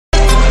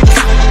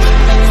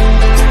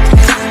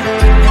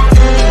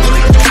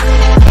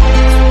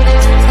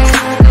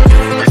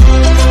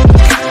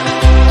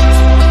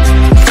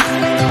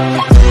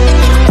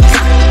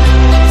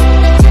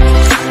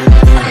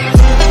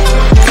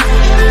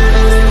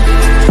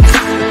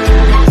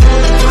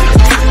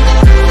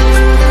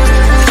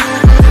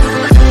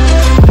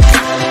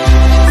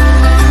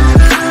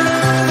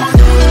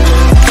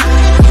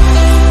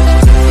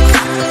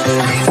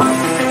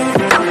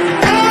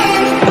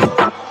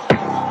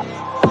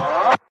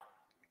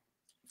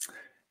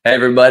Hey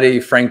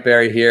everybody, Frank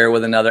Berry here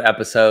with another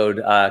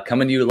episode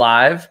coming to you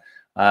live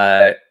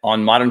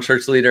on Modern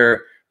Church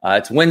Leader.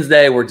 It's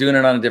Wednesday. We're doing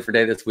it on a different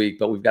day this week,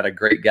 but we've got a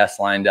great guest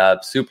lined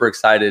up. Super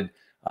excited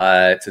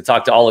to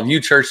talk to all of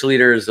you church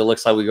leaders. It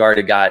looks like we've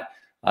already got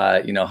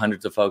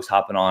hundreds of folks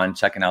hopping on,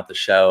 checking out the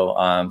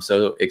show.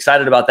 So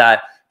excited about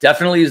that.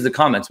 Definitely use the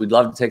comments. We'd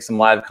love to take some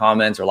live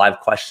comments or live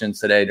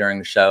questions today during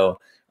the show.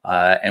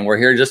 And we're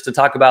here just to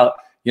talk about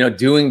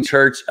doing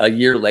church a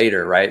year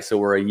later, right? So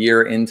we're a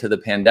year into the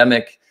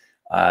pandemic.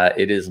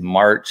 It is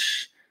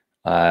March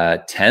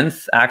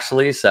 10th,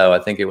 actually. So I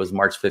think it was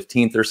March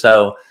 15th or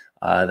so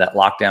that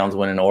lockdowns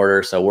went in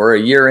order. So we're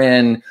a year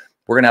in.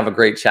 We're going to have a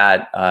great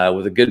chat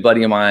with a good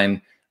buddy of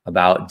mine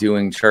about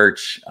doing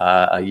church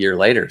a year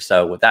later.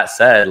 So with that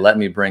said, let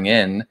me bring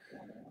in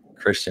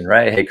Christian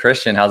Ray. Hey,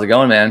 Christian, how's it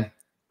going, man?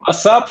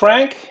 What's up,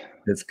 Frank?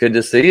 It's good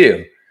to see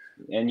you.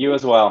 And you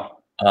as well.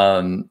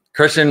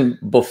 Christian,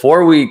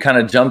 before we kind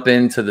of jump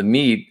into the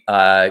meat,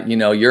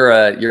 you're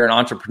an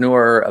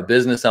entrepreneur, a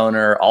business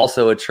owner,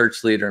 also a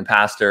church leader and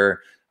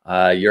pastor.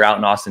 You're out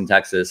in Austin,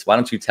 Texas. Why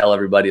don't you tell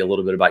everybody a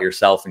little bit about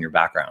yourself and your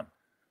background?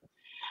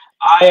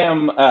 I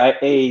am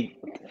a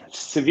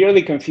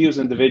severely confused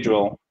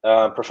individual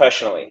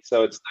professionally.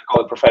 So I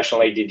call it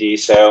professional ADD.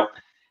 So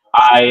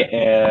I,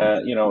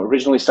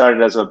 originally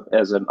started as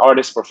an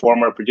artist,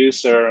 performer,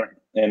 producer,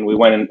 and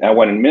I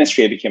went in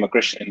ministry. I became a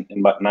Christian in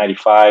about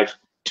 95.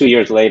 2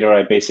 years later,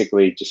 I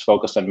basically just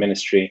focused on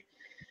ministry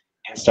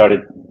and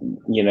started,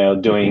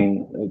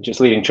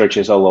 leading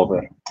churches all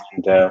over.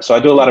 And so I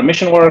do a lot of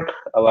mission work,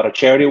 a lot of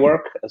charity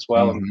work as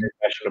well. Mm-hmm. I'm very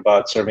passionate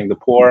about serving the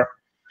poor.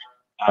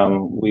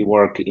 We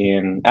work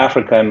in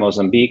Africa and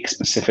Mozambique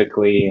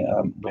specifically.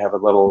 We have a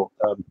little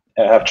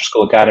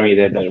after-school academy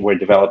that we're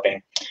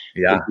developing.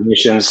 Yeah.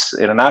 Missions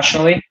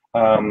internationally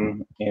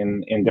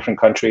in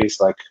different countries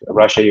like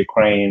Russia,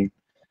 Ukraine,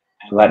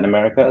 and Latin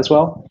America as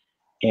well.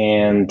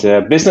 And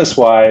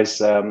business-wise,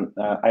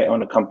 I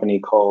own a company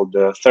called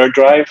Third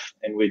Drive,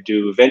 and we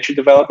do venture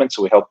development.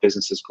 So we help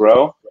businesses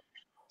grow,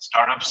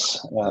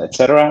 startups,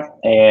 etc.,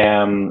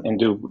 and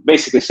do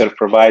basically sort of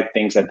provide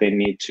things that they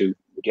need to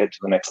get to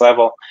the next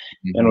level.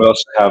 Mm-hmm. And we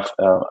also have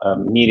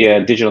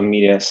a digital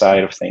media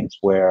side of things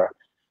where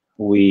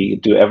we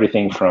do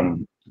everything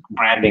from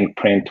branding,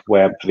 print,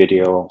 web,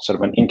 video, sort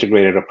of an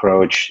integrated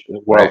approach,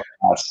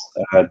 world-class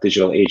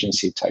digital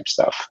agency type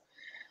stuff.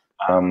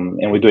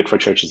 And we do it for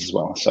churches as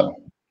well. So,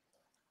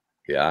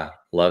 yeah,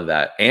 love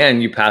that.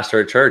 And you pastor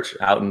a church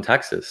out in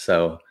Texas.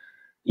 So,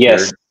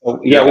 yes,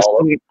 we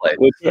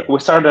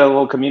started a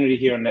little community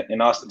here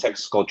in Austin,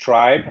 Texas called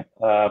Tribe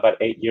about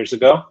 8 years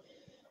ago,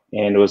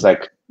 and it was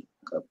like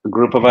a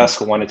group of us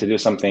who wanted to do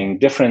something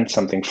different,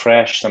 something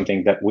fresh,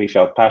 something that we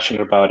felt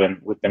passionate about, and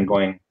we've been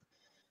going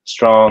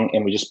strong.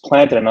 And we just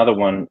planted another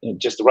one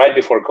just right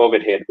before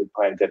COVID hit. We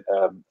planted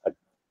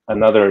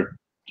another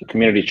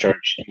community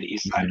church in the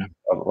east side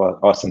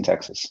of Austin,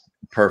 Texas.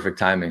 Perfect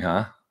timing,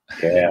 huh?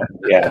 Yeah.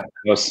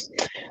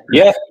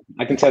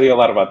 I can tell you a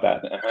lot about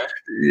that. Uh-huh.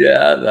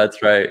 Yeah,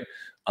 that's right.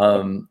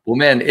 Well,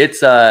 man, it's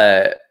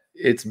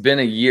been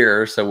a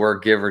year, so we're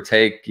give or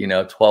take,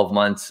 12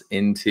 months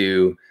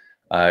into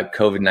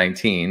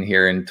COVID-19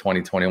 here in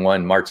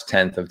 2021, March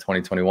 10th of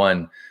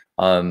 2021.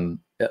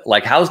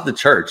 How's the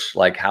church?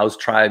 How's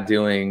Tribe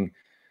doing?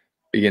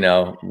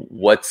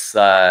 What's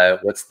the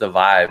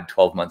vibe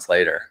 12 months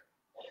later?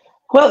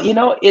 Well, there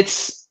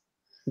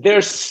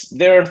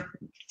are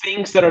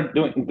things that are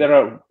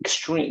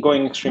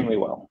going extremely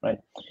well, right?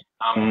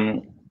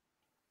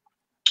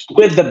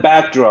 With the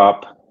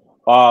backdrop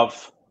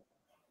of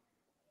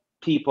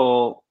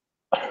people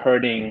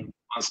hurting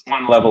on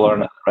one level or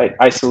another, right?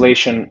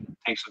 Isolation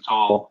takes a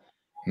toll.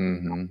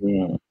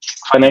 Mm-hmm.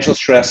 Financial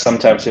stress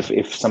sometimes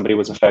if somebody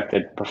was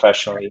affected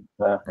professionally.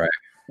 Right.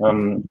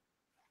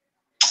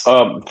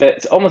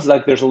 It's almost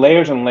like there's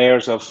layers and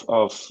layers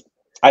of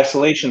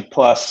isolation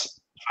plus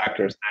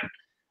factors that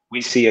we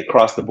see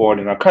across the board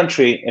in our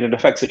country, and it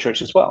affects the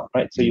church as well,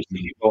 right? So you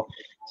see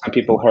some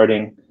people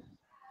hurting.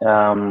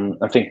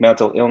 I think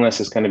mental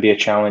illness is going to be a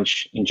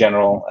challenge in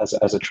general as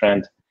a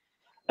trend.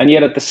 And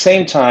yet at the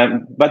same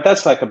time, but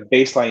that's like a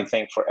baseline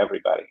thing for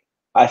everybody.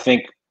 I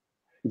think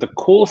the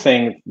cool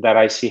thing that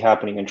I see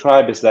happening in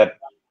Tribe is that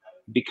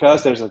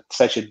because there's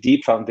such a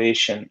deep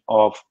foundation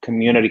of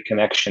community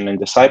connection and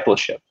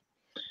discipleship,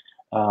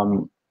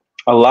 a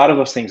lot of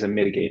those things are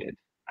mitigated.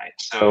 Right.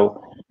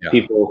 So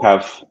people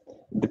have,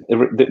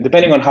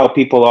 depending on how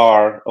people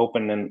are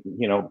open and,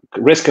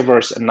 risk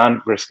averse and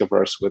non-risk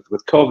averse with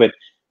COVID,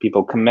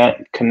 people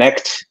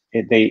connect.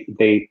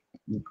 They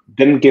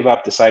didn't give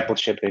up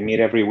discipleship. They meet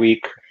every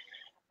week.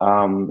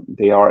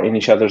 They are in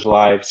each other's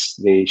lives.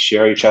 They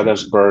share each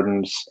other's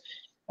burdens.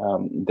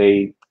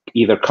 They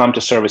either come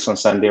to service on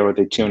Sunday or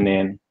they tune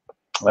in.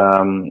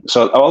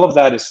 So all of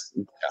that is,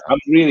 I'm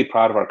really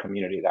proud of our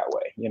community that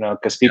way,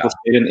 because people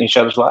stay in each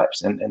other's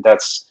lives, and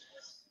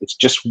it's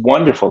just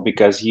wonderful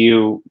because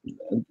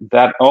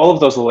all of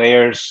those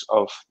layers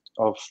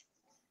of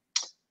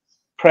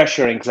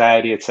pressure,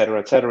 anxiety, et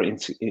cetera,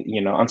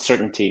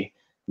 uncertainty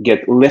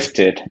get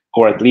lifted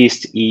or at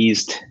least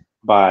eased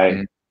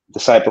by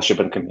discipleship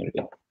and community.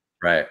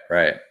 Right.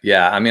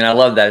 Yeah. I mean, I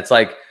love that. It's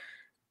like,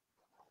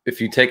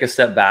 if you take a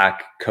step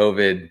back,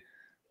 COVID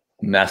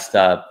messed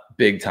up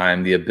big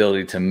time the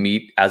ability to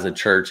meet as a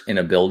church in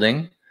a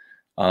building,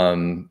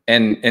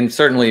 and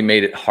certainly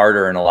made it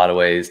harder in a lot of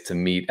ways to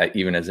meet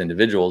even as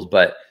individuals.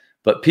 But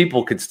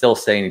people could still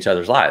stay in each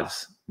other's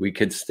lives. We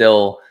could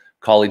still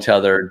call each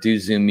other, do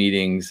Zoom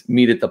meetings,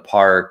 meet at the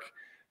park,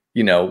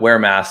 wear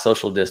masks,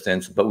 social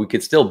distance, but we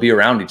could still be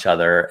around each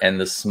other, and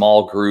the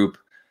small group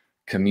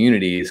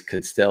communities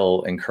could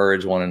still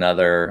encourage one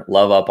another,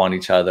 love up on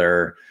each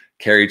other,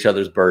 carry each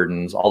other's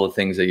burdens, all the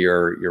things that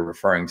you're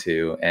referring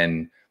to.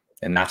 And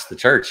that's the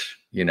church,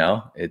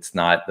 it's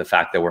not the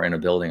fact that we're in a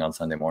building on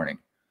Sunday morning.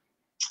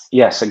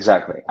 Yes,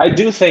 exactly. I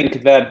do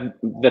think that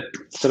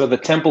sort of the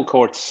temple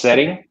court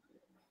setting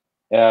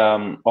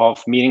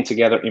of meeting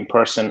together in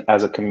person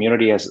as a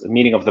community, as a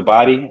meeting of the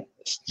body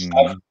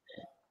stuff,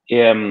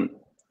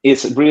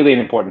 is really an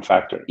important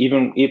factor.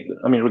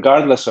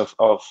 Regardless of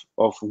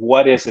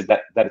what is it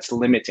that it's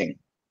limiting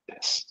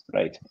this,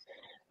 right?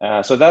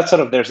 So that's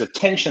sort of, there's a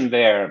tension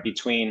there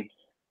between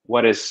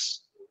what is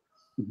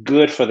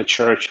good for the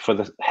church, for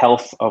the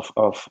health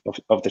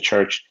of the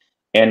church,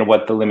 and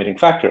what the limiting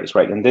factor is,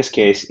 right? In this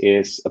case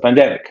is a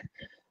pandemic.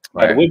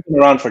 Right? We've been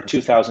around for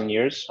 2,000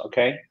 years,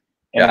 okay?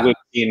 And we've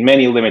seen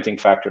many limiting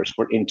factors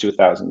in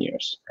 2,000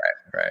 years.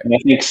 Right. And I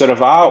think sort of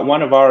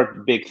one of our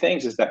big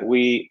things is that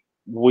we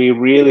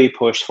really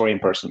push for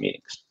in-person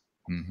meetings.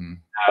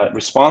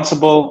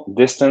 Responsible,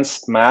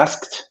 distanced,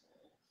 masked,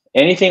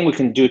 anything we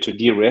can do to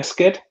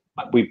de-risk it.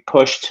 We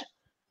pushed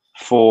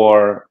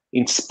for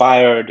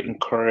inspired,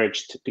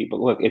 encouraged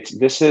people. Look,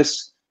 this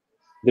is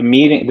the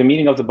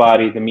meeting of the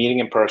body, the meeting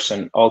in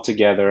person all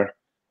together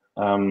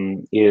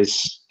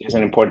is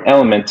an important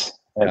element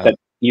that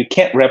you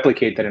can't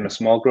replicate that in a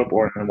small group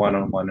or in a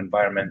one-on-one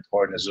environment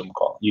or in a Zoom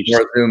call.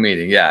 Or a Zoom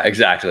meeting. Yeah,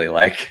 exactly.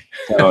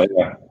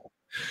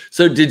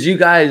 So did you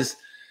guys,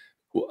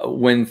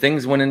 when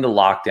things went into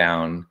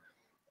lockdown,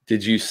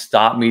 did you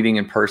stop meeting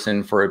in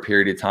person for a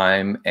period of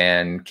time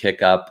and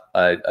kick up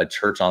a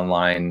church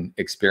online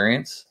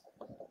experience?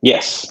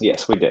 Yes,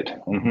 we did.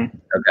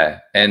 Okay.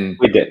 And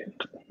we did.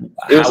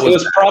 It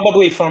was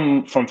probably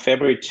from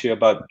February to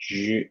about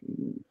June,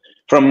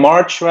 from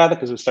March rather,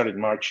 because we started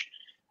in March.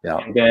 Yeah.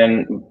 And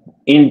then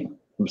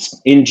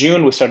in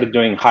June, we started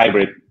doing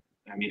hybrid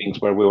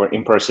meetings where we were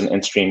in person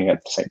and streaming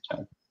at the same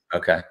time.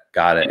 Okay.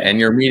 Got it. And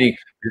your meeting,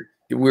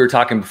 we were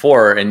talking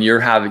before, and you're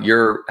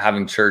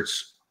having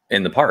church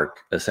in the park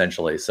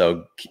essentially.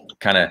 So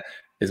kind of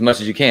as much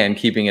as you can,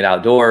 keeping it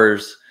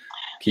outdoors,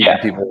 keeping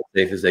people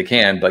as safe as they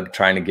can, but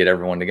trying to get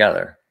everyone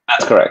together.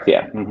 That's correct.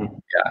 Yeah. Yeah.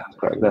 That's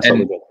correct. That's what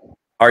we did.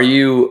 Are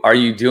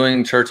you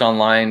doing church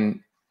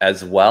online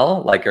as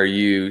well? Like, are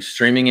you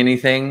streaming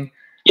anything?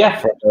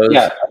 Yeah.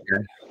 Yeah.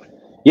 Okay.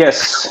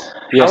 Yes.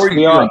 How are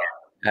you doing?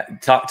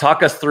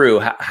 Talk us through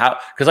how,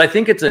 because I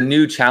think it's a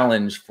new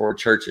challenge for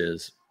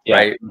churches,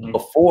 right?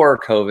 Before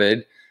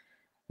COVID,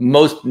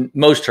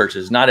 most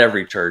churches, not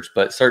every church,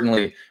 but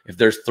certainly if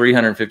there's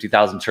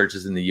 350,000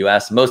 churches in the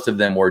US, most of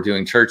them were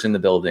doing church in the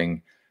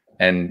building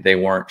and they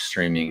weren't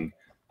streaming.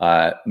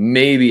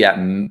 Maybe at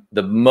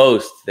the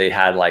most they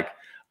had like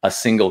a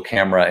single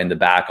camera in the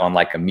back on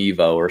like a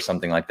Mevo or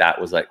something like that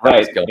was like,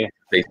 right.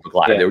 Facebook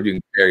Live. They were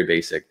doing very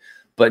basic,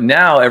 but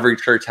now every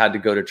church had to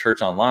go to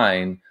church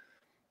online.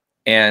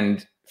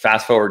 And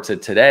fast forward to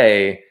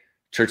today,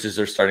 churches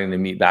are starting to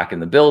meet back in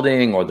the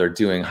building, or they're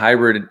doing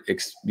hybrid,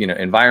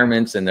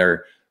 environments,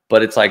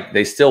 but it's like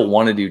they still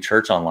want to do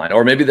church online,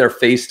 or maybe they're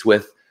faced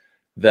with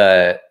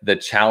the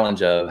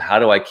challenge of how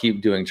do I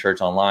keep doing church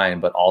online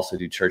but also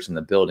do church in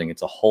the building.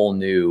 It's a whole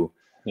new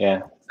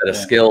set of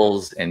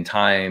skills and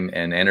time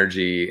and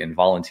energy and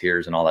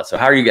volunteers and all that. So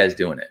how are you guys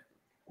doing it?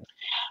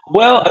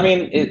 Well, I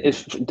mean,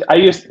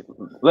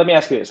 let me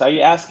ask you this: are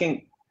you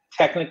asking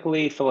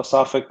technically,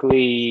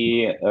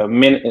 philosophically,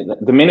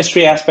 the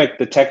ministry aspect,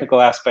 the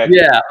technical aspect, the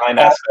design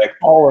aspect,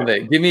 all of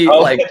it? Give me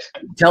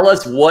tell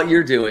us what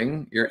you're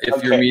doing.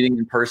 If you're meeting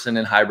in person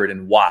and hybrid,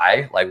 and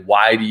why? Like,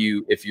 why do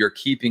you? If you're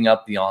keeping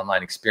up the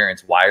online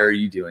experience, why are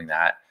you doing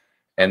that?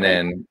 And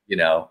then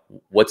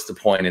what's the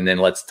point? And then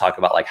let's talk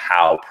about like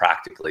how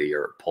practically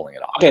you're pulling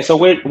it off. Okay, so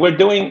we're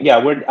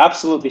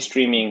absolutely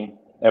streaming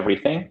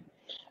everything.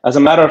 As a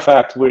matter of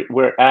fact,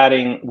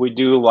 we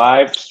do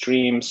live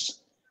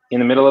streams in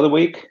the middle of the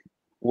week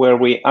where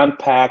we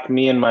unpack,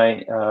 me and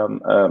my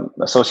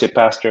associate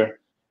pastor,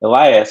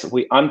 Elias,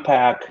 we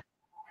unpack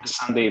the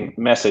Sunday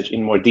message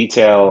in more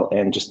detail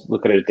and just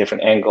look at it at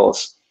different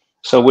angles.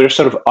 So we're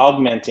sort of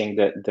augmenting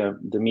the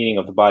meeting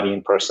of the body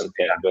in person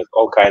thing with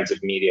all kinds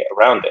of media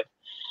around it.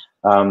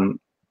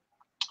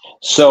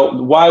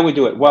 So why we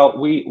do it? Well,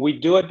 we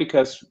do it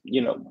because,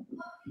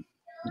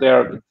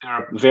 there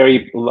are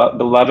very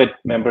beloved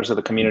members of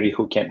the community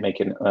who can't make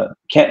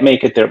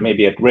it. They're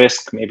maybe at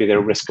risk. Maybe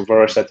they're risk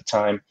averse at the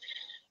time,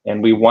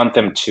 and we want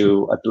them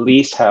to at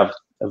least have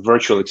a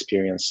virtual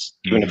experience,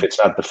 even if it's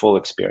not the full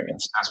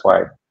experience. That's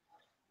why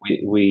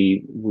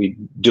we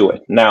do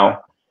it.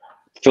 Now,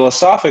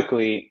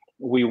 philosophically,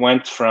 we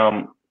went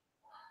from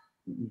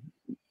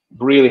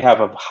really have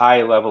a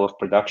high level of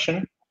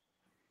production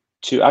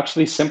to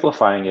actually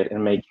simplifying it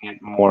and making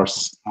it more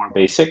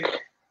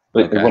basic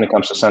when it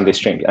comes to Sunday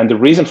streaming. And the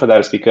reason for that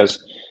is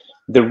because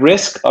the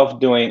risk of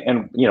doing,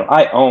 and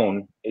I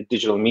own a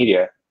digital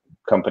media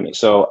company,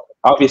 so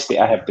obviously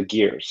I have the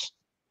gears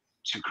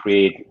to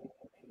create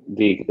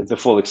the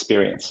full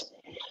experience.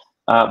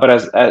 But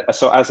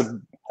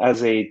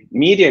as a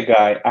media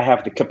guy, I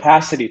have the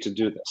capacity to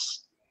do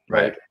this.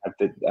 Right.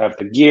 I have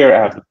the gear,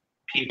 I have the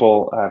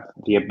people, I have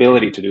the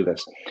ability to do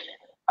this.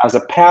 As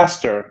a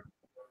pastor,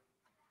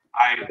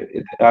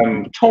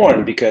 I'm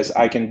torn because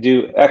I can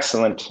do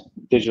excellent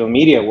digital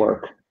media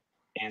work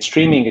and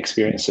streaming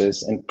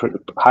experiences and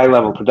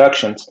high-level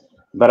productions,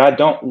 but I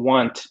don't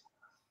want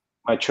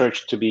my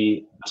church to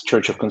be a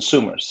church of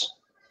consumers.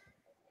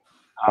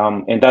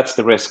 And that's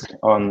the risk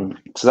so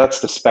that's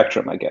the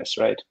spectrum, I guess,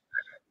 right?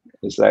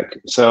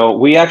 So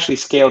we actually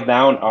scaled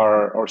down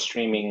our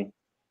streaming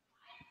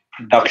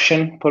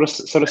production,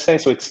 so to say.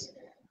 So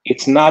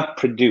it's not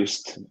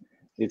produced.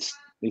 It's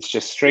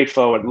just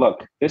straightforward.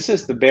 Look, this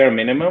is the bare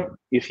minimum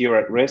if you're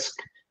at risk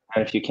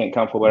and if you can't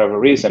come for whatever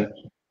reason.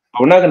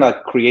 But we're not going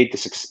to create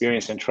this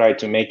experience and try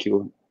to make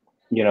you,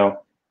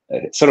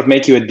 sort of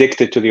make you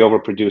addicted to the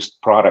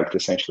overproduced product,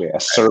 essentially,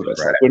 as service.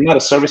 Right. Like, we're not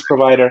a service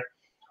provider.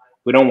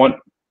 We don't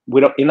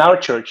in our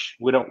church,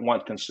 we don't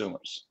want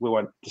consumers. We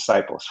want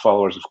disciples,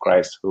 followers of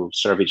Christ who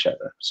serve each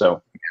other.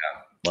 So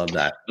love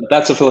that.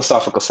 That's a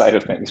philosophical side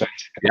of things, right?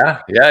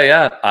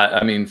 Yeah.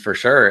 I mean, for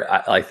sure.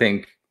 I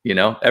think,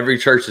 every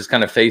church is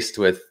kind of faced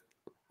with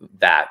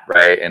that,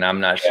 right? And I'm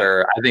not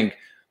sure.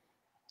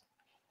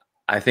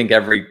 I think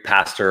every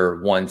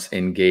pastor wants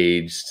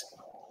engaged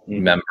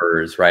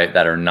members, right,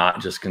 that are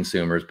not just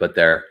consumers, but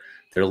they're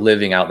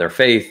living out their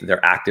faith.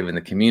 They're active in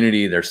the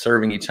community. They're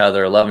serving each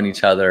other, loving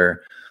each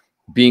other,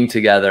 being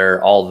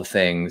together, all the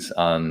things.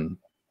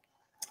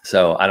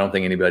 So I don't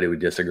think anybody would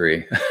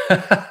disagree.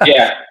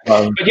 Yeah,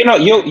 but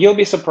you'll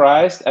be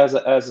surprised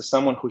as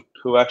someone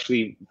who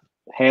actually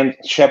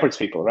shepherds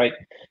people, right?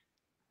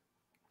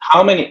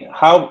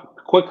 How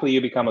quickly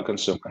you become a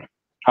consumer,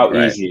 how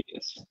easy it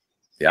is.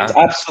 Yeah, it's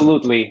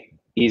absolutely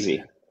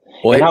easy.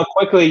 Well, and how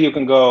quickly you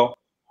can go.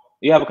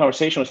 You have a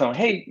conversation with someone.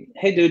 Hey,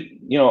 dude,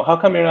 how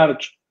come you're not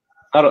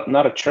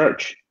a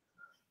church?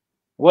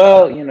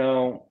 Well,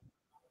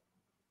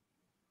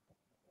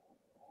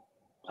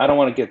 I don't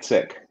want to get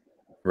sick.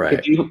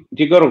 Right. Do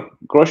you go to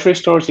grocery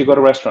stores? Do you go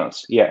to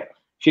restaurants? Yeah.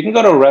 If you can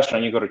go to a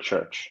restaurant, you go to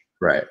church.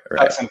 Right.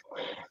 That's simple.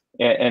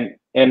 And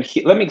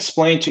let me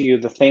explain to you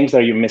the things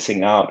that you're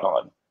missing out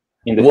on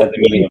at the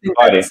meeting of the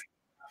body.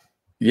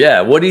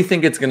 Yeah. What do you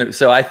think it's going to?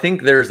 So I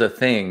think there's a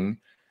thing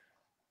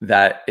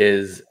that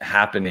is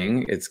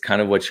happening. It's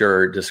kind of what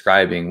you're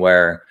describing,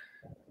 where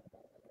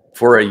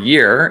for a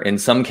year, in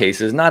some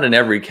cases, not in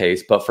every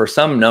case, but for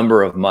some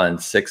number of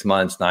months, 6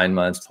 months, 9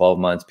 months, 12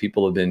 months,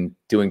 people have been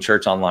doing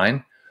church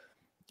online.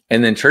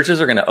 And then churches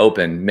are going to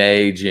open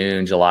May,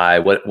 June, July,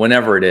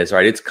 whenever it is,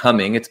 right? It's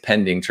coming, it's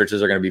pending.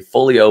 Churches are going to be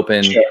fully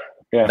open. Sure.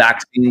 Yeah.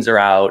 Vaccines are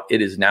out.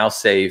 It is now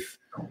safe.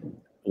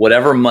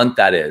 Whatever month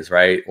that is,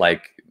 right?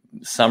 Like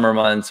summer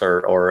months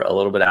or a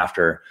little bit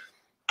after.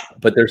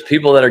 But there's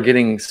people that are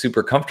getting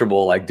super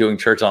comfortable, like doing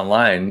church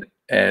online.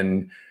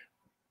 And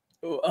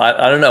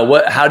I don't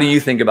know, how do you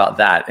think about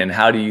that? And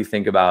how do you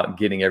think about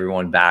getting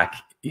everyone back,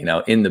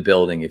 in the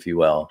building, if you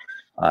will,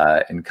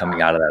 and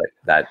coming out of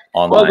that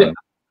online?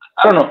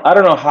 Well, I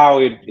don't know how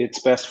it's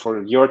best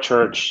for your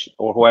church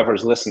or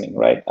whoever's listening,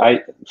 right?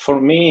 For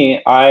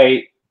me,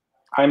 I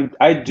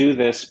do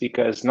this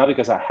not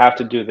because I have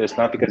to do this,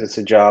 not because it's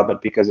a job,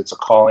 but because it's a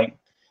calling.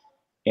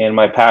 And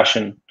my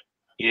passion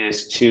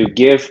is to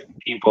give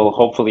people,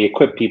 hopefully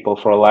equip people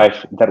for a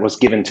life that was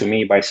given to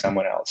me by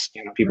someone else.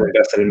 People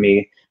invested in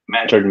me,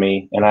 mentored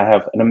me, and I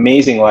have an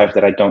amazing life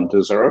that I don't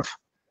deserve.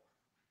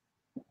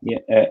 Yeah,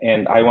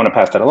 and I want to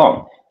pass that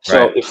along.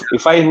 So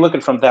if I look at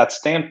it from that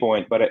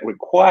standpoint, what it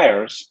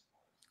requires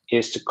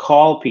is to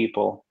call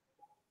people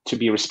to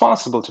be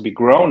responsible, to be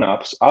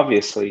grown-ups,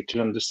 obviously,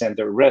 to understand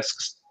their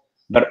risks,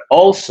 but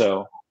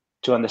also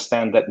to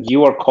understand that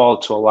you are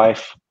called to a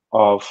life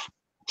of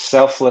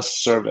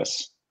selfless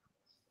service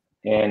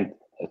and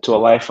to a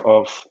life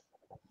of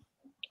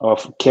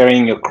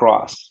carrying your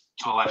cross,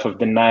 to a life of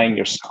denying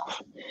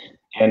yourself.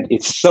 And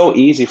it's so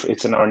easy,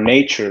 it's in our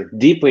nature,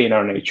 deeply in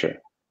our nature,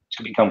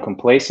 to become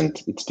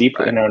complacent. It's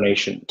deeply in our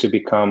nation to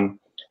become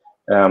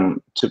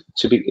to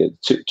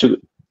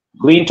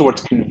lean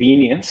towards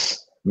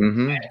convenience.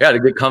 Mm-hmm. Yeah, to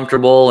get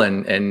comfortable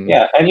and then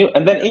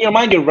in your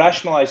mind you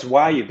rationalize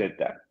why you did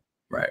that.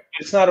 Right.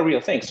 It's not a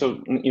real thing.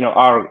 So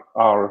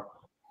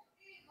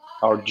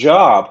our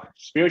job,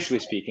 spiritually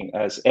speaking,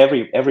 as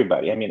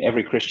everybody,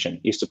 every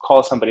Christian, is to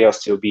call somebody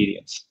else to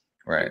obedience.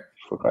 Right.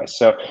 For Christ.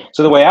 So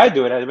the way I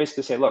do it, I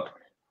basically say, look,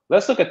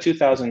 let's look at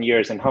 2,000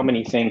 years and how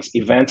many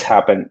events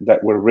happen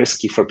that were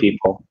risky for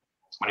people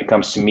when it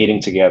comes to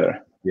meeting together.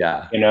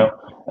 Yeah.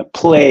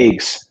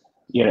 Plagues,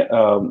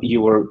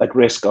 you were at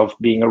risk of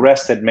being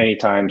arrested many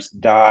times,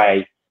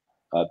 die.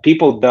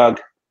 People dug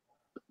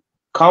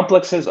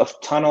complexes of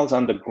tunnels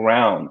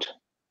underground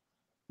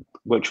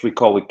which we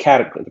call the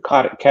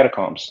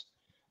catacombs,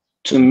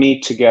 to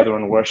meet together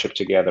and worship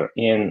together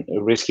in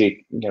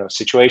risky,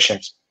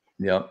 situations.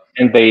 Yep.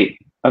 And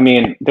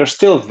they're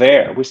still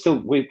there.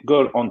 We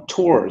go on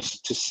tours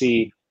to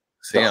see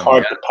the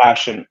heart, the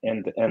passion,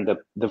 and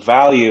the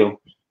value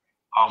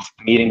of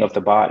the meeting of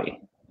the body,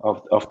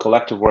 of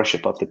collective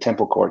worship, of the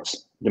temple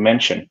courts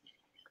dimension.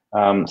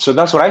 So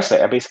that's what I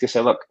say. I basically say,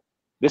 look,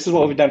 this is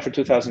what we've done for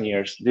 2,000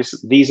 years.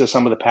 These are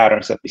some of the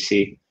patterns that we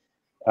see.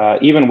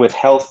 Even with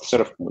health,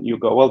 sort of, you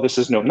go, well, this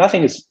is new.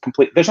 Nothing is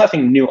complete. There's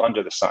nothing new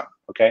under the sun.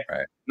 Okay,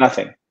 right.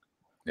 Nothing.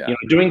 Yeah.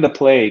 During the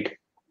plague,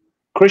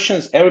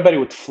 Christians, everybody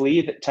would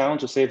flee the town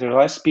to save their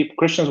lives.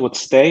 Christians would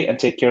stay and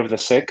take care of the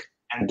sick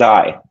and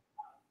die,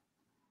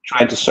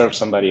 trying to serve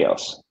somebody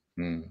else.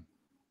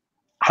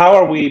 How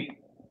are we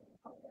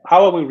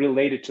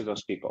related to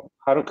those people?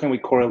 Can we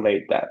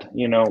correlate that?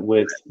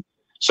 With.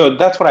 So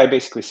that's what I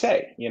basically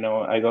say.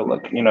 I go,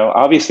 look,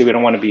 obviously we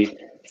don't want to be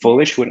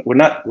foolish. We're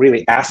not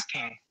really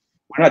asking.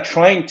 We're not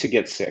trying to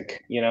get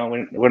sick.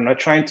 We're not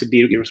trying to be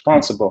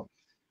irresponsible.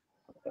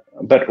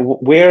 But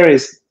where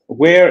is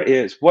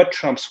what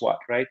trumps what,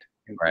 right?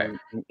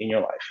 In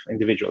your life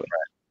individually.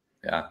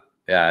 Right.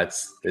 Yeah.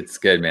 It's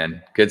good,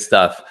 man. Good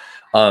stuff.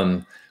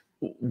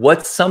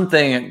 What's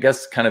something, I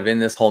guess, kind of in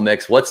this whole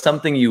mix, what's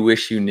something you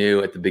wish you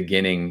knew at the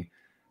beginning,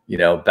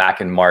 back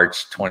in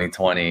March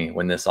 2020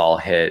 when this all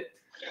hit?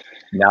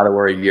 Now that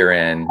we're a year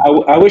in,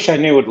 I wish I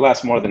knew it would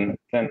last more than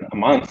a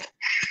month.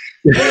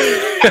 You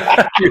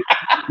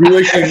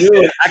wish you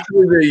knew it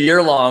actually a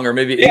year long, or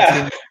maybe 18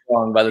 months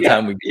long by the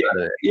time we get out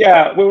of it.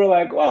 Yeah, we were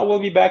like, well,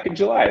 we'll be back in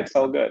July. It's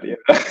all good.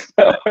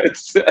 So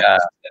it's,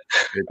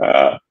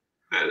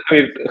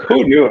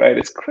 who knew, right?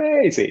 It's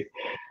crazy.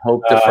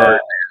 Hope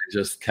deferred.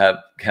 Just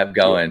kept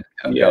going.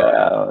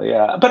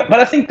 Yeah. But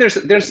I think there's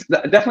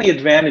definitely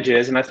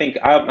advantages, and I think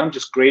I'm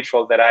just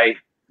grateful that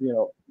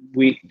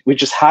we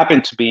just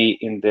happen to be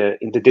in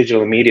the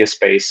digital media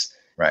space,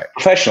 right,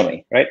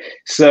 professionally, right?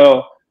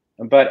 So,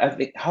 but I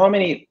think how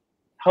many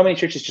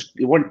churches just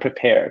weren't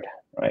prepared,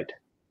 right?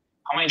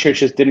 How many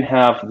churches didn't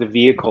have the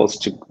vehicles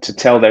to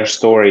tell their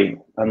story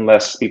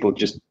unless people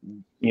just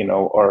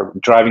are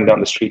driving down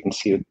the street and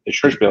see the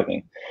church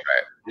building.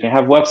 Right. They didn't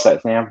have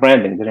websites, they didn't have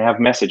branding, they didn't have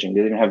messaging,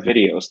 they didn't have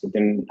videos, they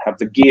didn't have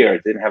the gear,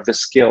 they didn't have the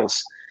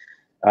skills.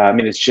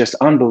 It's just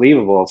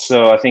unbelievable.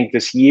 So I think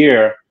this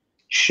year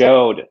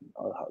showed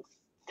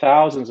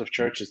thousands of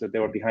churches that they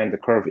were behind the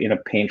curve in a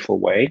painful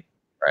way.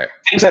 Right.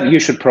 Things that you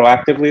should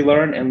proactively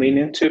learn and lean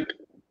into,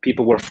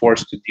 people were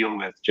forced to deal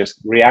with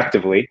just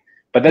reactively.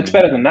 But that's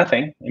better than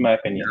nothing, in my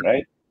opinion,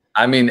 right?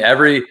 I mean,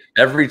 every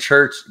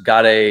church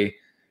got the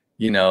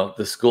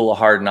School of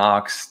Hard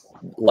Knocks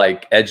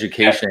like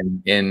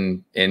education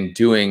in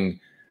doing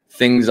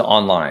things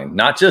online,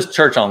 not just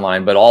church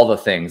online, but all the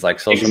things like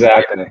social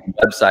media,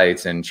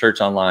 websites, and church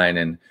online,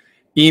 and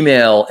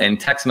email and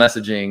text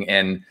messaging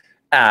and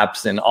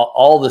apps and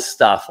all the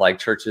stuff. Like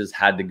churches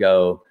had to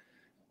go,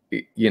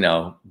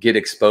 get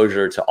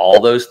exposure to all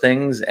those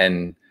things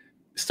and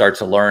start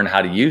to learn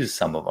how to use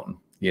some of them,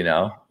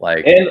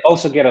 and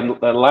also get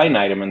a line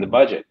item in the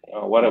budget.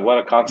 What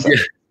a concept.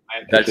 Yeah.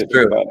 That's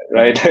true,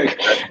 right?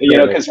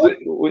 Because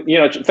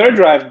Third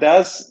Drive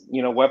does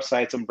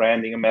websites and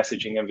branding and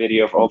messaging and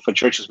video for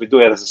churches. We do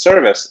it as a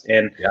service,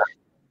 and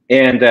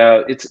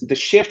it's the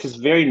shift is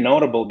very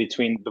notable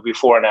between the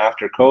before and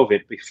after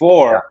COVID.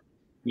 Before,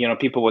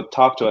 people would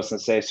talk to us and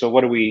say, "So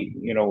what do we?"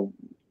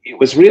 It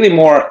was really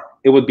more.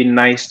 It would be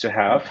nice to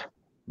have.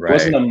 Right. It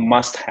wasn't a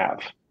must-have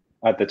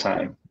at the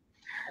time,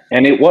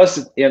 and it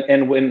was.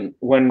 And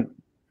when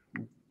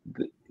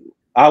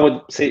I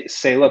would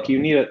say, look, you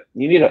need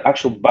an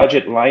actual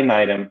budget line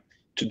item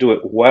to do it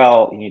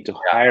well. You need to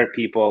hire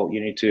people.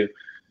 You need to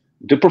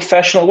do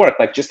professional work,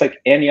 just like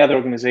any other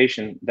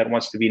organization that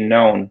wants to be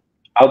known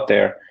out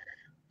there.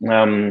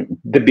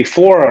 The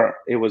before,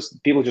 it was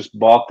people just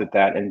balked at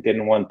that and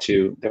didn't want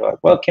to. They were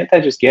like, well, can't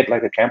I just get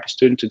like a campus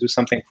student to do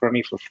something for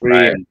me for free?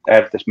 Right. And I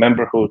have this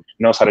member who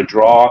knows how to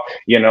draw,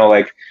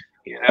 that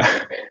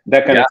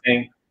kind of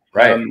thing.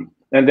 Right.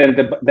 And then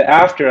the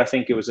after, I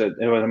think it was a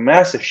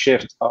massive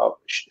shift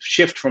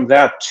from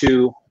that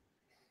to,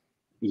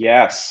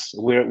 yes,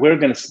 we're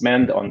going to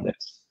spend on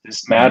this.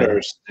 This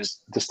matters.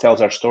 This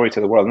tells our story to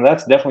the world, and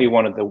that's definitely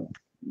one of the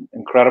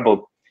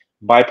incredible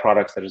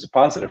byproducts that is a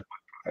positive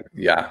byproduct.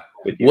 Yeah.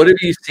 What have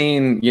you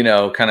seen?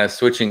 Kind of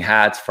switching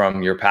hats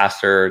from your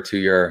pastor to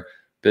your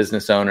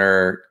business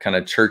owner, kind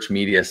of church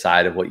media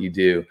side of what you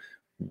do.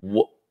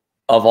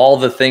 Of all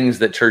the things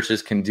that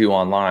churches can do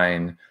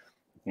online.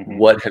 Mm-hmm.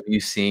 What have you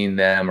seen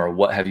them, or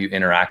what have you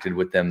interacted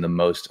with them the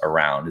most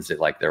around? Is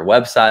it like their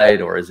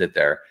website, or is it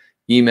their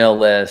email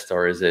list,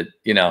 or is it,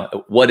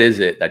 what is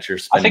it that you're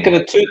spending? I think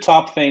the two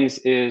top things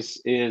is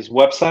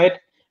website,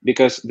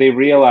 because they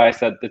realize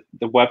that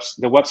the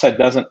website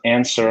doesn't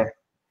answer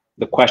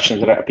the questions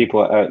that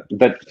people are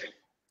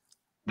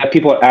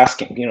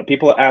asking.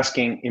 People are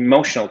asking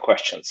emotional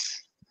questions,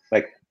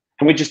 and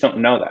we just don't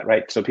know that,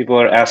 right? So people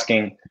are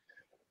asking,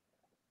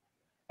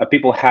 are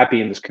people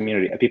happy in this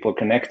community? Are people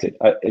connected?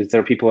 Is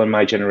there people in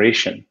my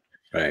generation?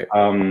 Right.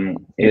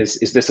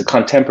 Is this a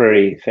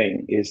contemporary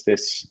thing? Is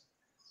this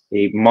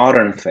a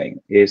modern thing?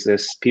 Is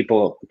this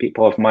people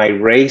of my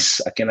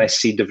race? Can I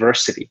see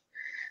diversity?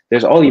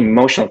 There's all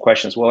emotional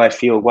questions. Will I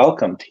feel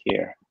welcomed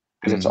here?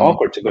 Because it's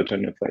awkward to go to a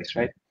new place,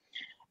 right?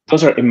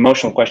 Those are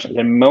emotional questions.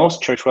 And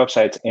most church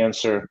websites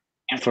answer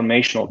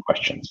informational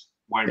questions.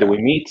 Where do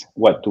we meet?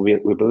 What do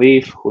we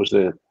believe? Who's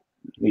the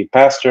lead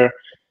pastor?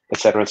 Et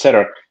cetera, et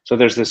cetera. So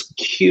there's this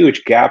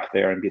huge gap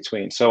there in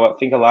between. So I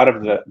think a lot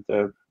of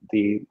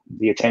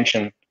the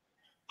attention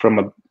from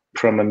a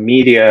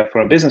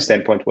business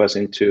standpoint was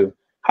into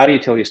how do you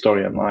tell your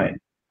story online,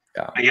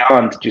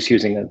 beyond just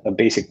using a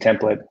basic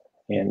template,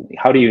 and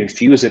how do you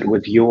infuse it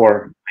with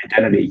your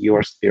identity,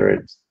 your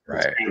spirit,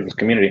 right, of this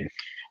community.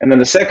 And then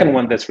the second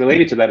one that's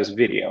related to that is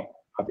video.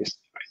 Obviously,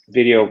 right?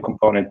 Video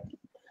component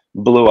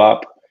blew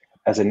up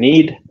as a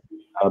need,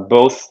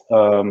 both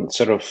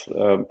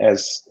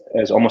as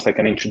almost like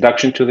an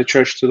introduction to the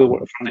church, to the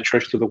world, from the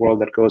church to the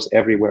world that goes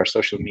everywhere,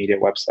 social media,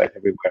 website,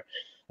 everywhere.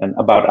 And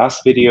About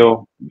Us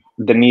video,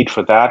 the need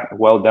for that,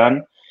 well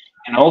done.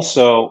 And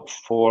also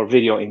for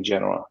video in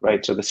general,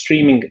 right? So the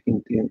streaming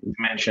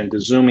dimension, the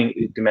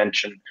Zooming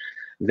dimension,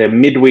 the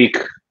midweek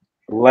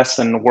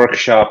lesson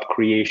workshop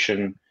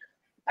creation,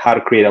 how to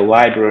create a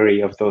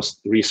library of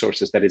those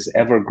resources that is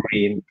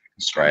evergreen,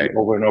 right,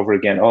 over and over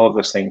again. All of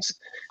those things,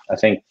 I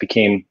think,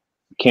 came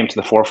to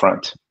the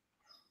forefront.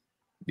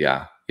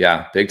 Yeah,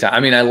 big time. I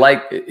mean, I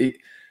like it.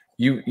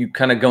 You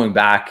kind of going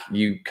back,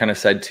 you kind of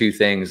said two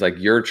things, like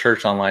your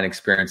church online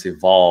experience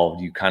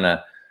evolved. You kind of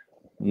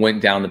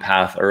went down the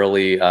path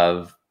early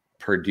of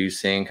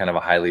producing kind of a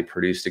highly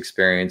produced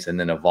experience, and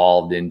then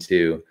evolved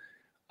into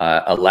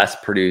a less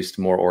produced,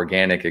 more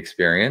organic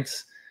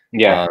experience.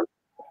 Yeah.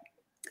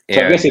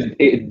 So I guess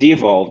it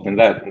devolved in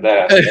that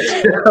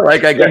aspect.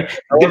 Like I guess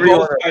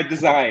devolved by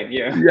design.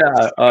 Yeah.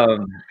 Yeah.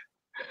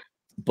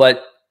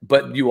 But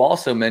you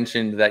also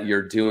mentioned that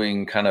you're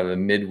doing kind of a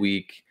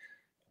midweek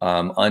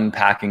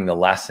unpacking the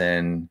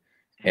lesson,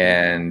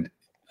 and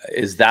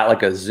is that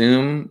like a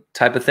Zoom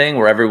type of thing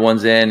where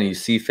everyone's in and you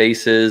see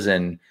faces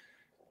and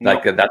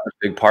like that's a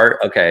big part?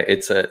 Okay,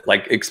 it's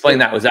explain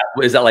that.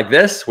 Is that like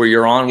this where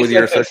you're on with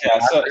your so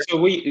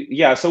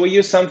we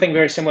use something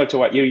very similar to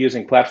what you're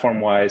using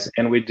platform wise,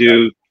 and we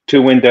do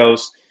 2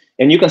 windows,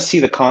 and you can see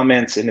the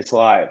comments and it's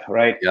live,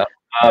 right?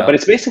 But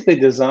it's basically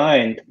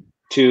designed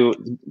to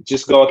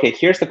just go, okay,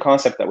 here's the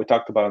concept that we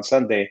talked about on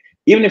Sunday.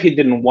 Even if you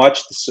didn't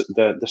watch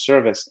the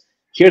service,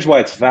 here's why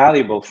it's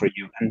valuable for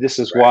you, and this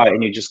is why,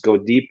 and you just go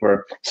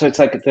deeper. So it's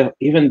like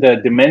even the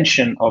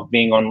dimension of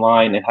being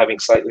online and having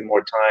slightly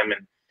more time,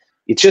 and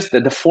it's just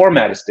that the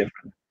format is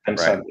different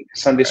than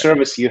Sunday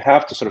service. You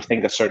have to sort of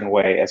think a certain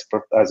way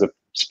as a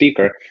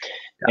speaker,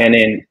 and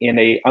in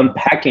a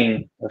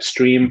unpacking a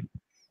stream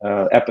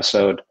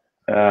episode,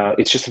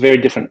 it's just a very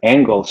different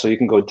angle. So you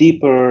can go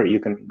deeper, you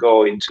can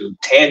go into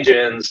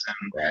tangents,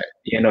 and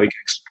you can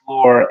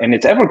explore, and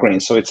it's evergreen.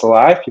 So it's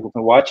live, people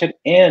can watch it,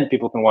 and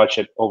people can watch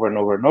it over and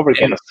over and over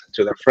again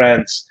to their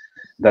friends,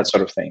 that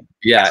sort of thing.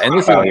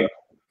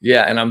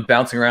 And I'm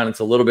bouncing around. It's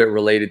a little bit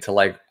related to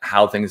like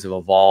how things have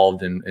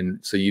evolved. And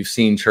so you've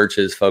seen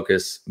churches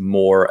focus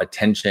more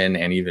attention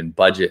and even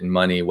budget and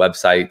money,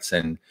 websites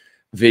and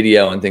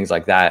video and things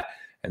like that.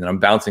 And then I'm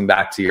bouncing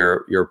back to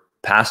your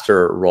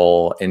pastor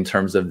role in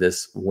terms of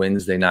this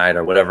Wednesday night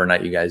or whatever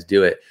night you guys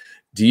do it.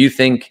 Do you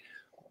think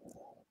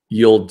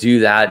you'll do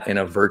that in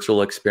a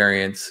virtual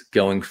experience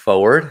going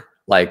forward?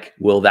 Like,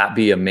 will that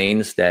be a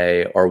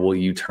mainstay, or will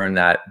you turn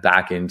that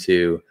back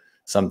into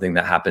something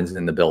that happens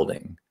in the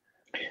building?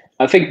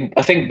 I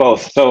think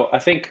both. So I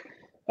think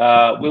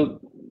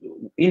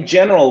in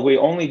general, we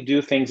only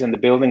do things in the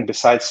building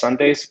besides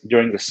Sundays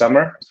during the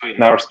summer, so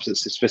in our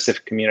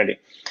specific community.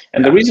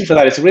 And the reason for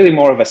that is really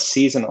more of a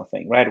seasonal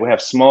thing, right? We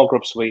have small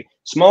groups.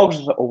 Small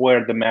groups are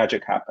where the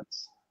magic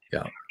happens in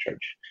our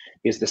church.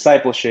 It's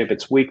discipleship.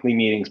 It's weekly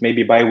meetings,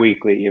 maybe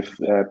bi-weekly if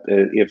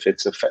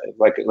it's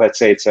let's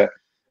say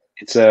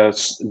it's a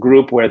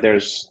group where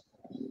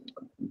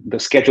the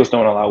schedules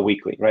don't allow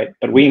weekly, right?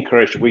 But we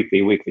encourage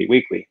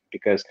weekly,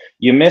 because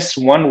you miss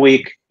 1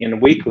 week in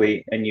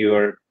weekly and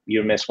you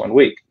miss 1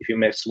 week. If you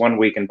miss 1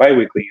 week in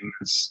bi-weekly, you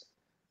miss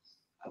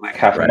like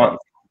half a month.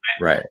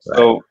 Right.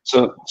 So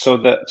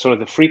the sort of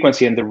the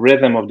frequency and the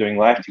rhythm of doing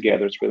life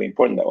together is really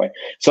important that way.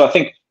 So I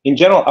think in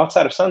general,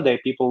 outside of Sunday,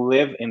 people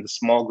live in the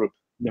small group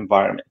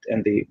environment,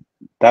 and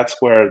that's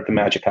where the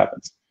magic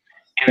happens.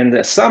 And in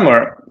the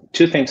summer,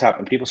 2 things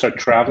happen. People start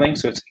traveling,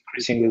 so it's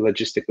increasingly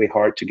logistically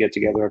hard to get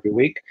together every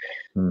week.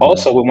 Mm-hmm.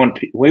 Also,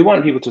 we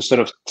want people to sort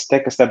of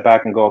take a step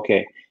back and go,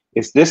 okay,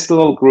 is this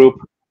little group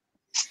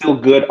still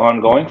good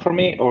ongoing for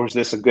me, or is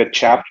this a good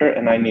chapter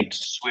and I need to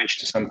switch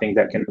to something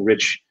that can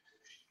enrich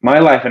my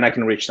life and I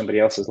can reach somebody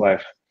else's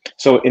life?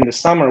 So in the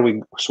summer,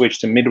 we switch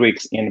to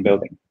midweeks in the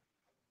building.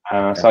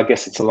 So I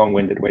guess it's a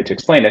long-winded way to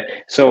explain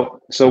it. So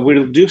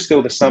we'll do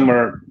still the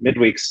summer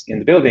midweeks in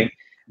the building,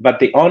 but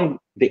the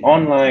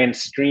online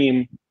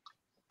stream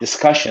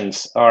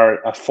discussions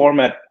are a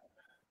format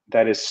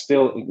that is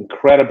still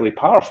incredibly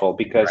powerful,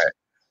 because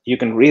you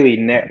can really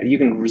you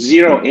can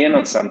zero in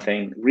on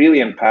something,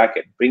 really unpack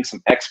it, bring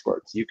some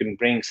experts. You can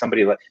bring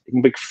somebody like, you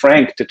can bring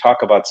Frank to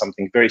talk about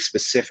something very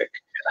specific,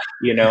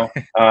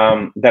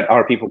 that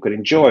our people could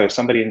enjoy, or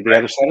somebody in the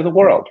other side of the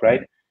world,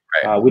 right?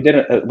 Right. We did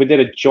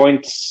a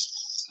joint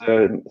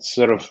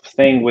sort of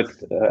thing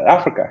with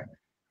Africa.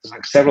 There's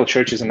like several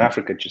churches in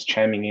Africa just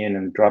chiming in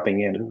and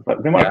dropping in.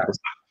 Remarkable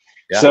stuff.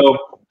 Yeah.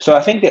 So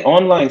I think the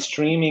online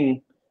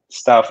streaming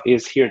stuff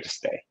is here to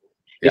stay.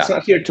 It's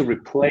not here to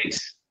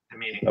replace the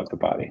meaning of the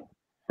body.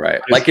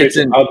 Right. Like it's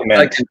an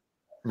augment.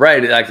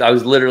 Right. Like I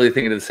was literally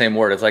thinking of the same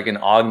word. It's like an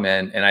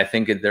augment. And I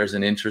think there's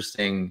an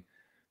interesting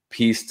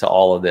piece to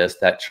all of this,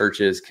 that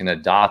churches can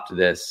adopt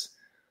this.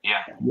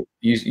 Yeah.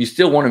 You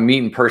still want to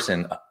meet in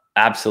person.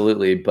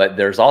 Absolutely. But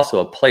there's also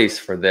a place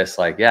for this.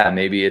 Like,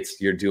 maybe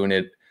you're doing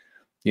it,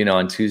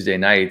 on Tuesday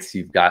nights,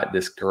 you've got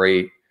this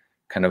great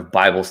kind of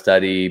Bible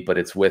study, but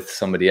it's with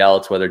somebody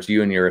else, whether it's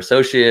you and your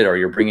associate, or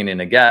you're bringing in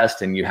a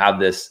guest, and you have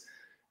this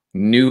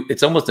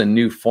it's almost a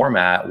new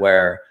format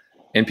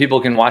and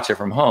people can watch it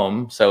from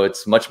home. So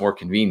it's much more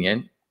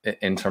convenient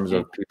in terms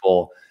of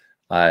people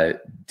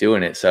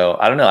doing it. So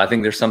I don't know. I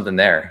think there's something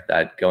there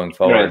that going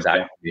forward,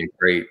 that could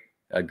be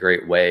a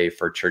great way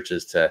for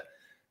churches to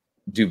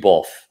do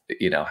both,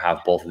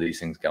 have both of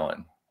these things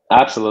going.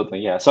 Absolutely.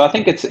 Yeah. So I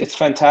think it's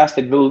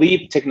fantastic. The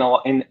leap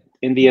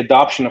in the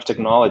adoption of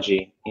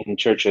technology in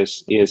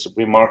churches is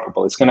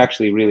remarkable. It's going to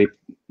actually really,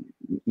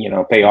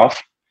 pay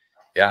off.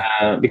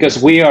 Yeah.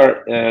 Because we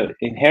are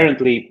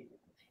inherently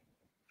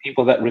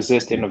people that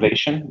resist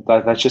innovation.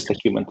 That's just a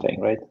human thing,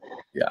 right?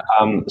 Yeah.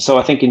 So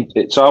I think,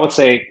 I would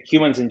say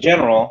humans in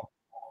general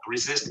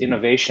resist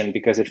innovation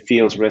because it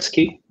feels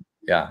risky.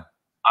 Yeah.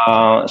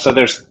 So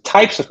there's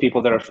types of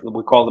people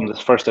we call them the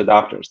first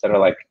adopters, that are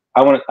like,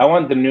 I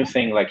want the new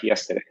thing like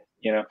yesterday,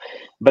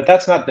 but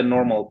that's not the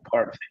normal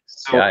part of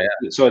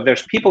things. So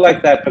there's people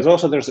like that, but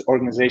also there's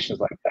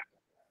organizations like that,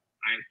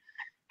 right?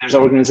 There's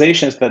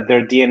organizations that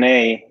their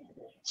DNA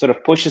sort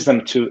of pushes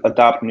them to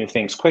adopt new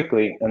things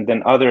quickly, and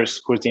then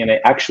others whose DNA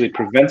actually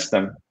prevents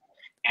them.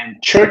 And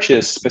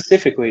churches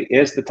specifically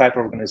is the type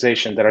of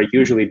organization that are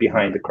usually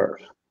behind the curve.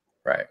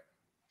 Right.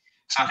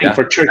 So I think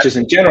for churches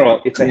in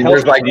general, it's a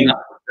healthy thing.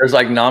 There's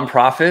like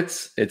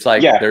nonprofits. It's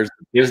like there's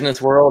the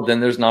business world, then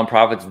there's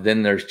nonprofits,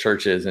 then there's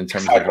churches in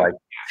terms of like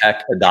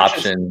tech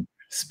adoption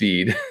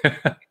speed.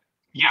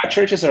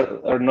 Churches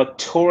are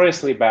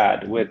notoriously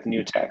bad with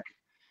new tech.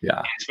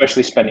 Yeah,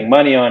 especially spending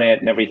money on it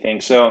and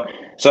everything. So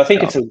I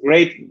think it's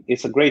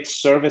a great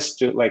service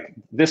to like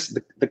this.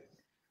 The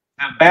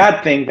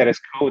bad thing that is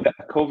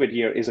COVID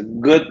year is a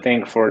good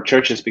thing for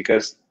churches,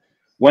 because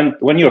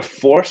when you're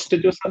forced to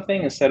do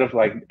something instead of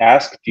like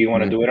ask, do you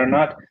want to do it or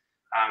not?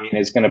 I mean,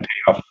 it's going to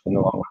pay off in the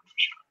long run for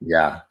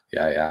sure.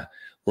 Yeah.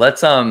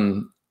 Let's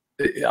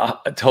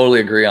I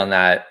totally agree on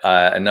that.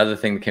 Another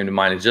thing that came to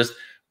mind is just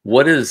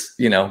what is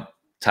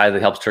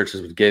Tithely helps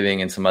churches with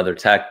giving and some other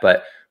tech,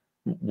 but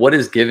what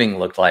does giving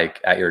look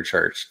like at your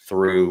church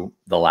through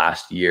the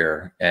last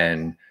year,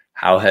 and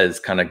how has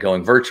kind of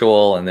going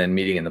virtual and then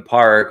meeting in the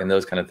park and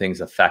those kind of things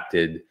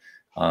affected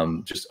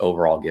just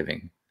overall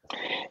giving?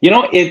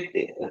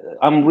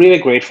 I'm really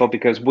grateful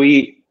because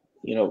we,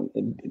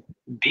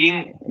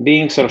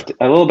 being sort of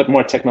a little bit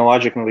more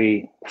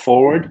technologically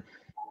forward,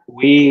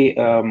 we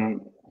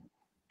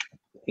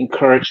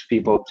encourage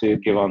people to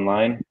give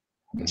online.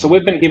 So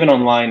we've been giving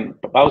online.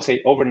 I would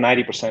say over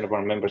 90% of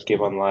our members give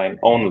online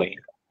only.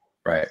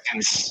 Right.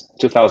 Since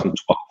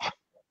 2012.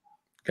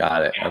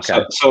 Got it.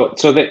 Okay.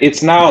 So that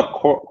it's now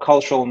a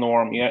cultural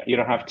norm. You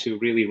don't have to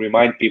really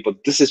remind people.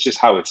 This is just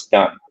how it's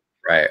done.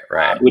 Right.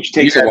 Which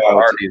takes a while.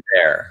 Already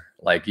there.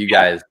 Like you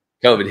guys,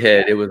 COVID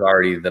hit. It was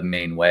already the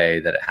main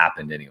way that it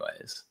happened,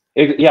 anyways.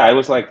 It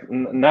was like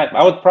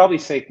I would probably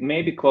say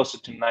maybe closer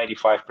to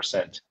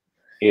 95%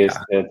 is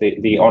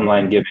the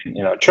online giving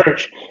in our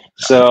church.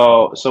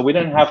 So we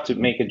didn't have to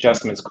make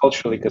adjustments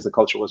culturally because the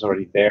culture was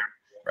already there.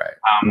 Right.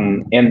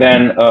 And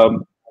then,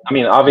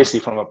 obviously,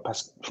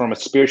 from a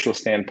spiritual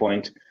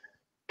standpoint,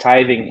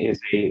 tithing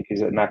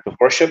is an act of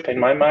worship in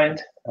my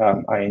mind.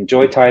 I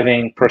enjoy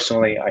tithing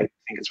personally. I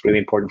think it's really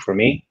important for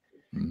me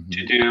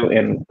to do,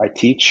 and I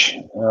teach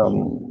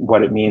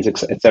what it means, et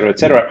cetera, et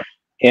cetera.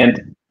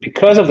 And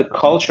because of the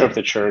culture of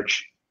the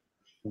church,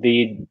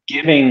 the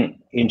giving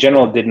in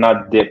general did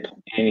not dip in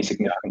any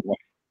significant way.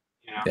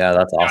 Yeah,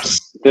 that's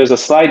awesome. There's a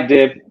slight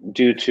dip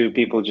due to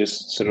people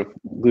just sort of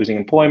losing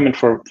employment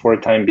for a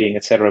time being,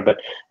 et cetera. But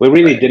we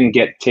really didn't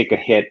take a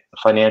hit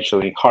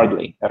financially,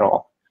 hardly at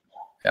all,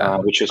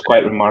 which is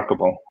quite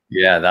remarkable.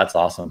 Yeah, that's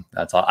awesome.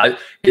 That's all.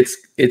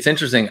 It's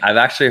interesting. I've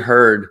actually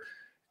heard,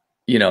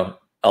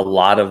 a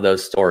lot of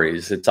those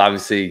stories. It's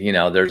obviously,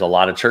 there's a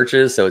lot of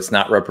churches, so it's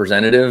not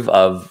representative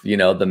of,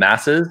 the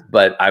masses.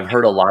 But I've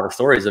heard a lot of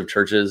stories of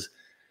churches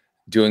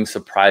doing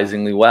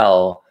surprisingly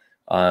well.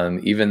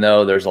 Even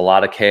though there's a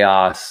lot of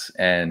chaos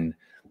and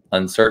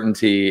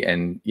uncertainty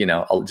and,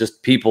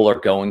 just people are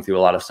going through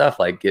a lot of stuff,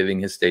 like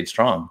giving has stayed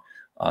strong.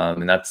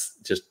 And that's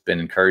just been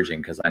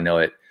encouraging because I know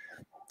it,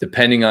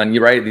 depending on,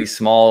 you're right, these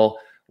small,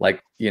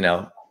 like,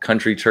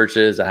 country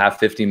churches that have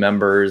 50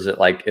 members.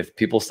 Like if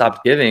people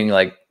stopped giving,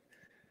 like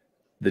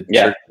the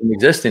church doesn't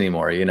exist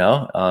anymore, you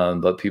know.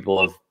 But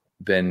people have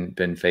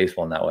been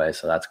faithful in that way,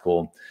 so that's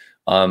cool.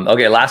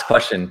 Okay, last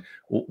question.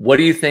 What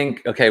do you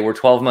think? Okay, we're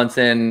 12 months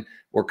in.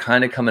 We're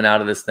kind of coming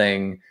out of this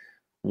thing.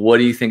 What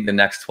do you think the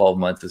next 12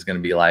 months is going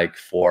to be like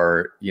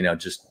for, you know,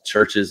 just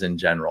churches in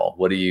general?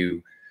 What do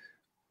you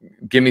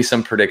give me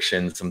some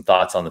predictions, some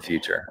thoughts on the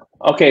future?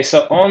 Okay,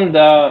 so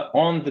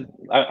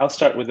I'll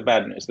start with the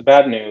bad news. The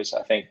bad news,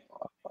 I think,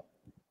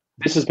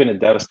 this has been a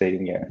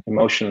devastating year,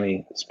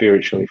 emotionally,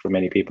 spiritually, for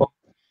many people.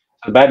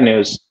 The bad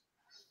news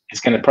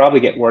is going to probably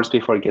get worse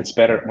before it gets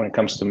better when it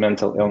comes to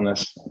mental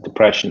illness,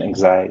 depression,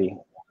 anxiety,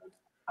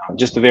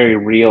 just the very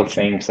real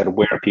things that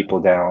wear people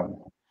down.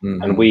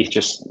 Mm-hmm. And we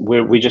just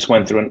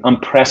went through an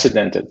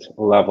unprecedented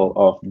level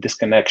of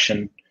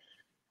disconnection,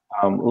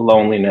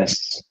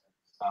 loneliness,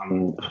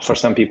 for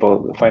some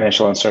people,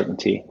 financial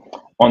uncertainty.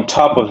 On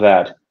top of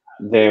that,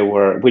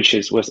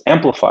 was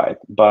amplified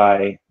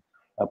by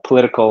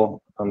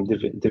political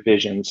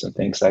divisions and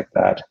things like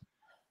that.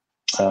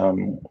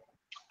 So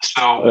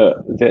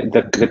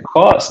the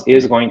cost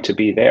is going to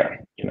be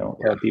there. You know,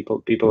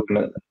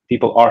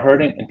 people are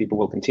hurting, and people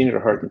will continue to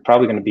hurt, and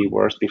probably going to be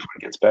worse before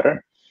it gets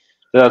better.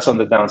 So that's on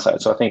the downside.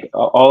 So I think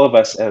all of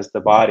us, as the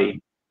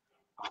body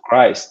of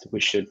Christ, we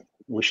should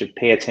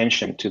pay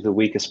attention to the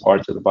weakest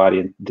parts of the body,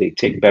 and they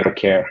take better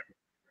care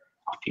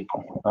of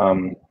people,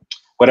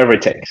 whatever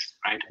it takes,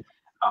 right?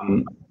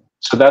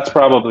 So that's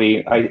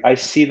probably, I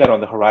see that on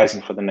the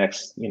horizon for the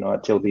next, you know,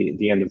 until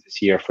the end of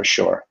this year for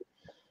sure,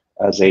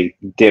 as a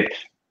dip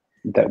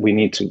that we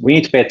need to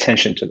pay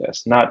attention to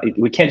this.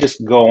 We can't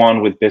just go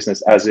on with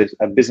business as if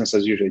a business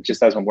as usual. It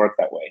just doesn't work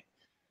that way.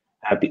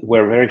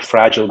 We're very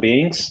fragile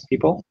beings,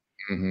 people,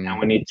 mm-hmm. and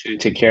we need to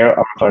take care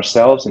of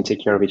ourselves and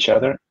take care of each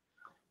other.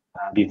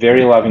 Be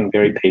very loving,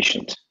 very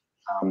patient,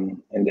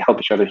 and help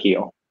each other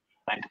heal,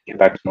 right? Get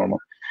back to normal.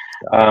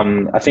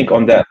 I think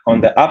on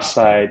the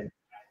upside,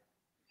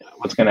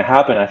 what's going to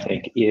happen, I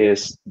think,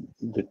 is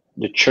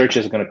the church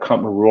is going to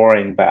come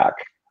roaring back,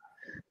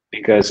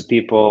 because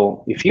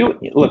people, if you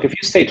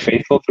stayed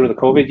faithful through the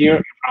COVID year,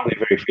 you're probably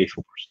a very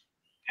faithful person,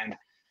 and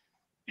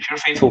if you're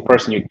a faithful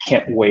person, you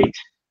can't wait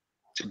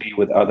to be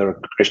with other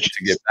Christians,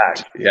 to get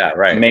back, yeah,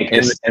 right,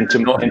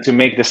 to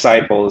make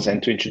disciples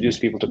and to introduce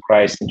people to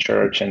Christ in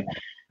church, and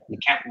you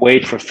can't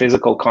wait for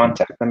physical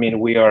contact. I mean,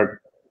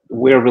 we're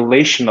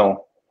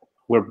relational.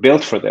 We're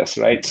built for this,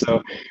 right?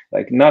 So,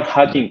 like, not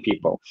hugging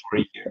people for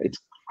a year, it's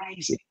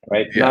crazy,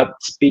 right? Yeah.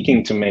 Not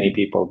speaking to many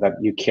people that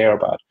you care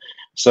about.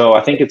 So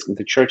I think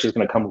the church is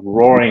going to come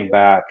roaring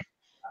back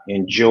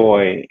in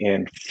joy,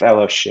 in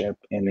fellowship,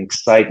 in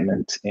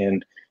excitement,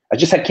 and I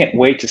can't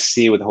wait to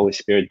see what the Holy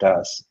Spirit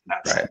does.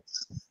 Right.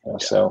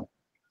 So,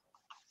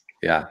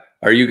 yeah.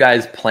 Are you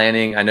guys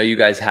planning? I know you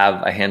guys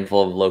have a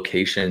handful of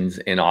locations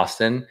in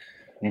Austin.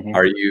 Mm-hmm.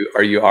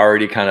 Are you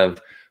already kind of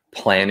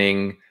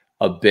planning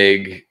a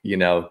big, you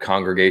know,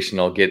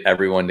 congregational, get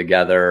everyone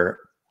together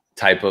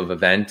type of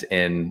event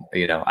in,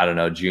 you know, I don't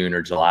know, June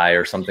or July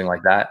or something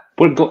like that?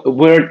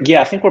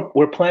 I think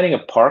we're planning a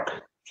park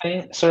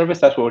service.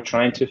 That's what we're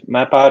trying to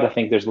map out. I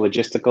think there's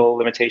logistical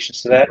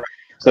limitations to that. Right.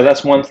 So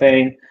that's one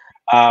thing.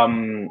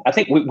 I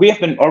think we have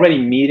been already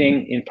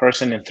meeting in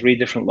person in 3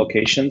 different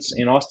locations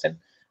in Austin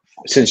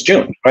since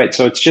June, right?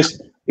 So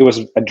it was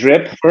a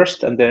drip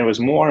first, and then it was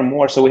more and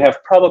more. So we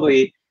have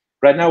probably,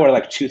 right now we're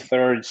like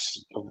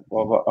 2/3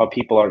 of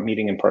people are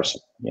meeting in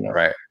person, you know,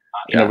 right,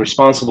 in a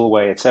responsible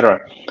way, etc.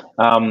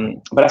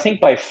 But I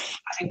think by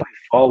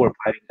fall we're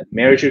planning a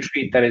marriage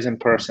retreat that is in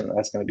person.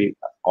 That's going to be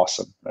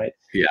awesome, right?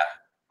 Yeah.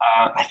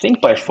 I think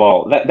by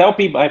fall that would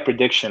be my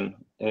prediction.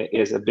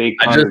 Is a big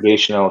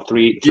congregational,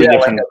 three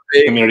different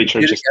community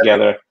churches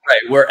together,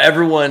 right? Where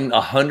everyone,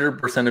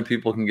 100% of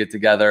people can get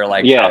together.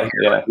 Like,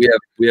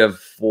 we have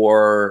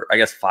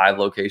 5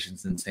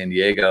 locations in San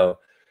Diego,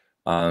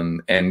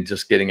 and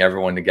just getting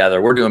everyone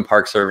together. We're doing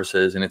park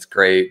services, and it's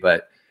great,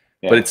 but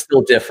it's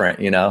still different,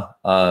 you know.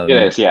 It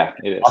is. It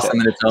is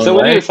awesome in its own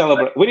way. We need to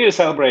celebrate. We need a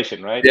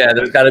celebration, right? Yeah,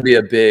 there's got to be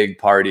a big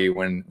party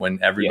when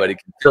everybody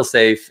can feel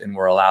safe and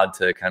we're allowed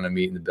to kind of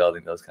meet in the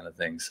building, those kind of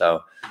things.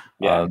 So,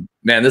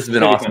 man, this has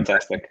been awesome.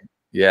 Fantastic.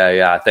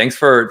 Yeah. Thanks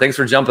for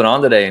jumping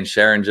on today and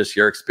sharing just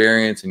your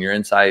experience and your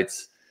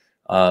insights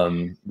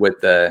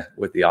with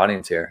the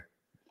audience here.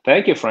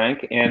 Thank you,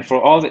 Frank, and for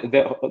all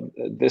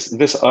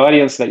this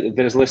audience that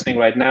is listening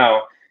right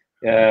now.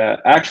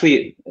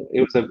 Actually,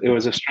 it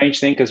was a strange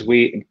thing, because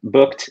we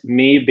booked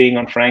me being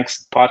on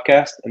Frank's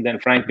podcast and then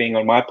Frank being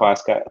on my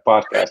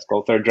podcast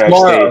called Third Drive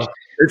Stage.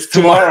 It's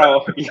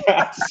tomorrow.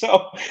 Yeah.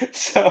 So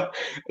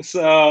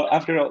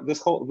after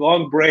this whole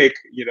long break,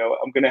 you know,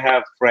 I'm gonna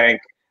have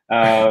Frank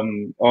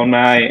on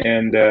my,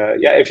 and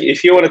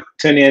if you want to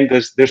tune in,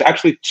 there's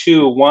actually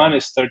 2. One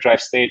is Third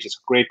Drive Stage. It's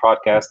a great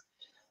podcast.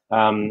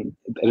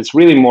 It's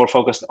really more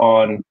focused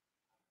on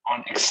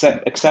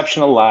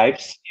exceptional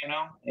lives, you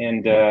know,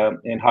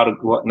 and how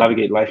to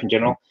navigate life in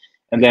general.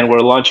 And then we're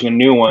launching a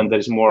new one that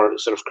is more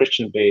sort of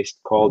Christian based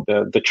called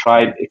the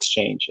Tribe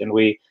Exchange. And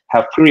we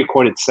have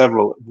pre-recorded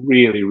several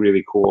really,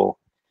 really cool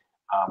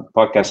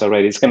podcasts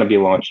already. It's going to be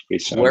launched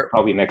pretty soon,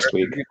 probably next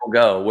week. Where do people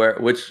go?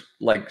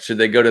 Should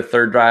they go to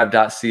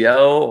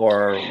thirddrive.co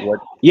or what?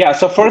 Yeah,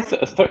 so for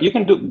you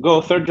can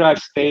go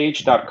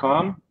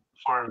thirddrivestage.com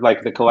for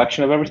like the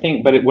collection of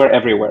everything, but we're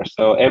everywhere.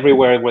 So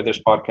everywhere where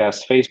there's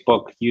podcasts,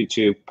 Facebook,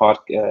 YouTube,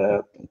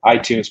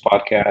 iTunes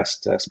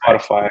podcast,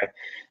 Spotify,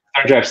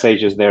 Third Drive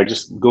Stage is there.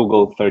 Just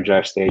Google Third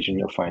Drive Stage and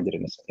you'll find it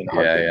in a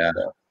heartbeat. Yeah.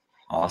 So,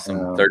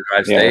 awesome. Third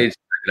Drive Stage.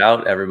 Check it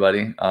out,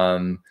 everybody.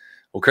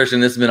 Well, Christian,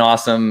 this has been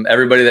awesome.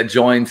 Everybody that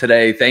joined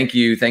today, thank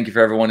you. Thank you for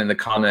everyone in the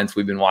comments.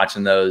 We've been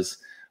watching those.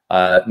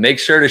 Make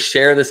sure to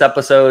share this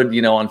episode,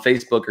 on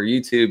Facebook or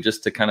YouTube,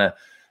 just to kind of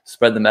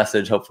spread the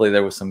message. Hopefully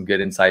there was some good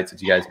insights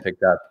that you guys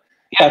picked up.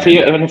 Yeah,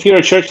 if you're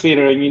a church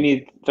leader and you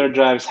need Third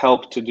Drive's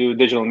help to do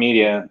digital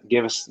media,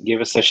 give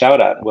us a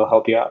shout out. We'll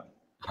help you out.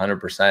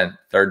 100%.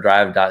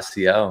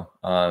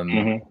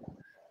 Thirddrive.co.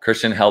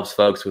 Christian helps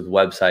folks with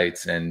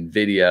websites and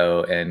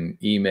video and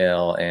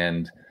email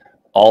and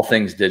all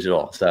things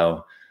digital.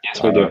 So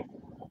yes, we do.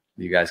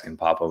 You guys can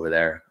pop over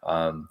there.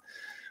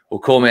 Well,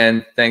 cool,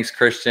 man. Thanks,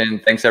 Christian.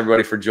 Thanks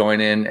everybody for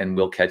joining, and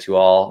we'll catch you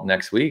all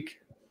next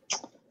week.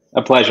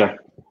 A pleasure.